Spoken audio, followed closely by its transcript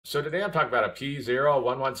So today I'm talking about a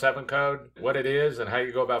P0117 code, what it is and how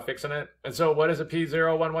you go about fixing it. And so what is a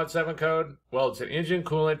P0117 code? Well, it's an Engine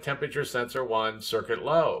Coolant Temperature Sensor 1 circuit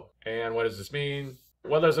low. And what does this mean?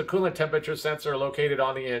 Well, there's a coolant temperature sensor located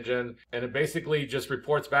on the engine, and it basically just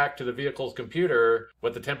reports back to the vehicle's computer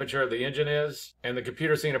what the temperature of the engine is. And the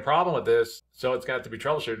computer's seeing a problem with this, so it's going to have to be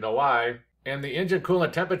troubleshooted. Know why? And the engine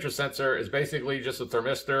coolant temperature sensor is basically just a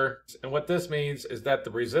thermistor. And what this means is that the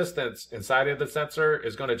resistance inside of the sensor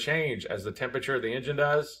is going to change as the temperature of the engine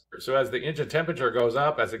does. So as the engine temperature goes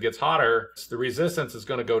up, as it gets hotter, the resistance is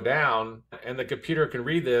going to go down, and the computer can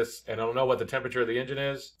read this and it'll know what the temperature of the engine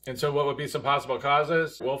is. And so what would be some possible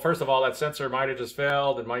causes? Well, first of all, that sensor might have just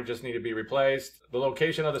failed. It might just need to be replaced. The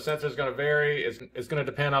location of the sensor is going to vary. It's going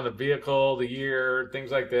to depend on the vehicle, the year, things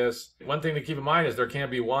like this. One thing to keep in mind is there can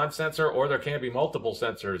be one sensor or there can be multiple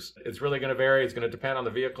sensors. It's really going to vary. It's going to depend on the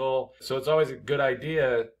vehicle. So it's always a good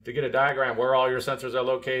idea to get a diagram where all your sensors are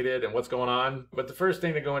located and what's going on. But the first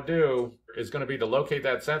thing to go and do is going to be to locate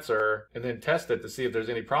that sensor and then test it to see if there's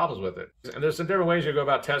any problems with it. And there's some different ways you go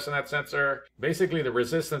about testing that sensor. Basically, the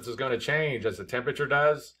resistance is going to change as the temperature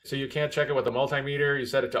does. So you can't check it with a multimeter. You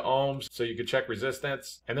set it to ohms so you can check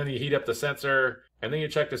resistance. And then you heat up the sensor. And then you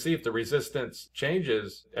check to see if the resistance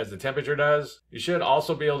changes as the temperature does. You should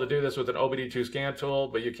also be able to do this with an OBD2 scan tool,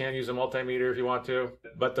 but you can use a multimeter if you want to.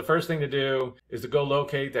 But the first thing to do is to go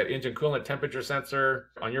locate that engine coolant temperature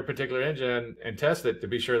sensor on your particular engine and test it to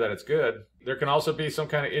be sure that it's good. There can also be some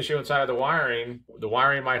kind of issue inside of the wiring. The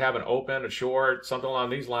wiring might have an open, a short, something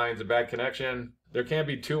along these lines, a bad connection. There can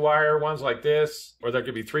be 2-wire ones like this, or there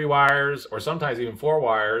could be 3 wires, or sometimes even 4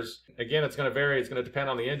 wires. Again, it's going to vary. It's going to depend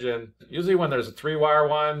on the engine. Usually when there's a 3-wire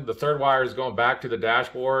one, the 3rd wire is going back to the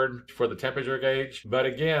dashboard for the temperature gauge. But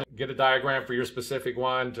again, get a diagram for your specific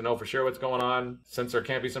one to know for sure what's going on, since there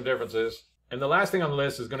can be some differences. And the last thing on the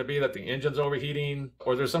list is going to be that the engine's overheating,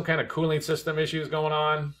 or there's some kind of cooling system issues going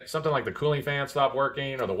on. Something like the cooling fan stopped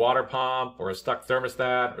working, or the water pump, or a stuck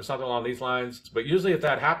thermostat, or something along these lines. But usually if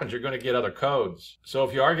that happens, you're going to get other codes. So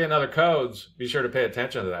if you are getting other codes, be sure to pay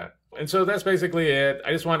attention to that. And so that's basically it.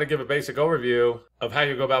 I just wanted to give a basic overview of how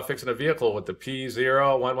you go about fixing a vehicle with the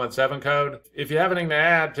P0117 code. If you have anything to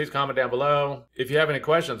add, please comment down below. If you have any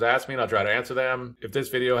questions, ask me and I'll try to answer them. If this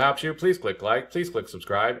video helps you, please click like, please click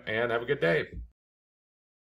subscribe, and have a good day.